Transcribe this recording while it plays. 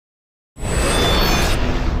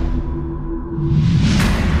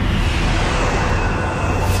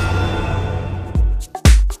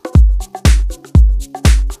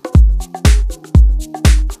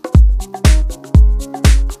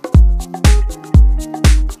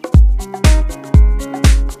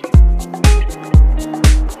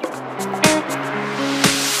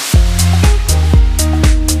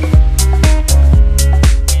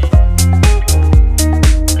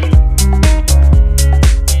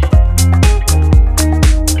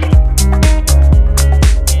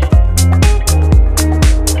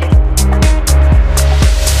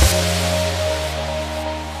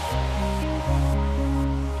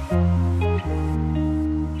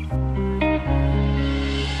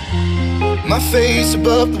My face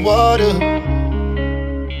above the water.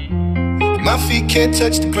 My feet can't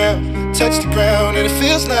touch the ground, and it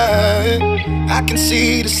feels like I can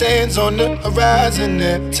see the sands on the horizon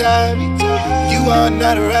every time you are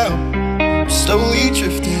not around. I'm slowly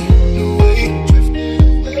drifting away,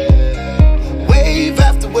 wave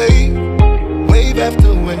after wave, wave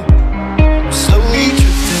after wave. I'm slowly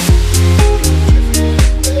drifting,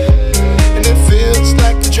 and it feels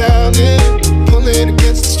like I'm drowning, pulling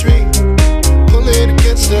against the stream, pulling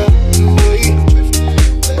against the wave.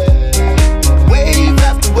 Wave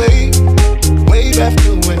after wave, wave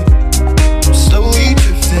after wave, I'm slowly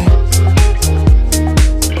drifting.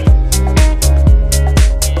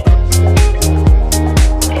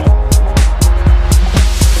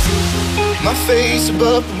 My face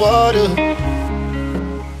above the water.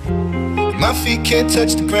 My feet can't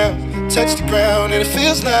touch the ground, and it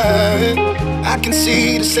feels like I can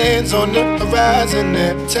see the sands on the horizon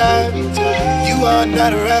every time you are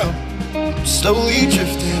not around. I'm slowly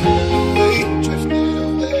drifting away,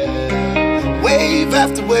 wave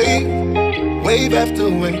after wave, wave after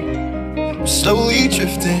wave. I'm slowly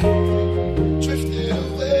drifting,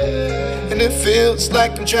 and it feels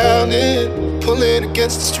like I'm drowning, pulling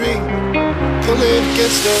against the stream, pulling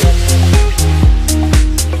against the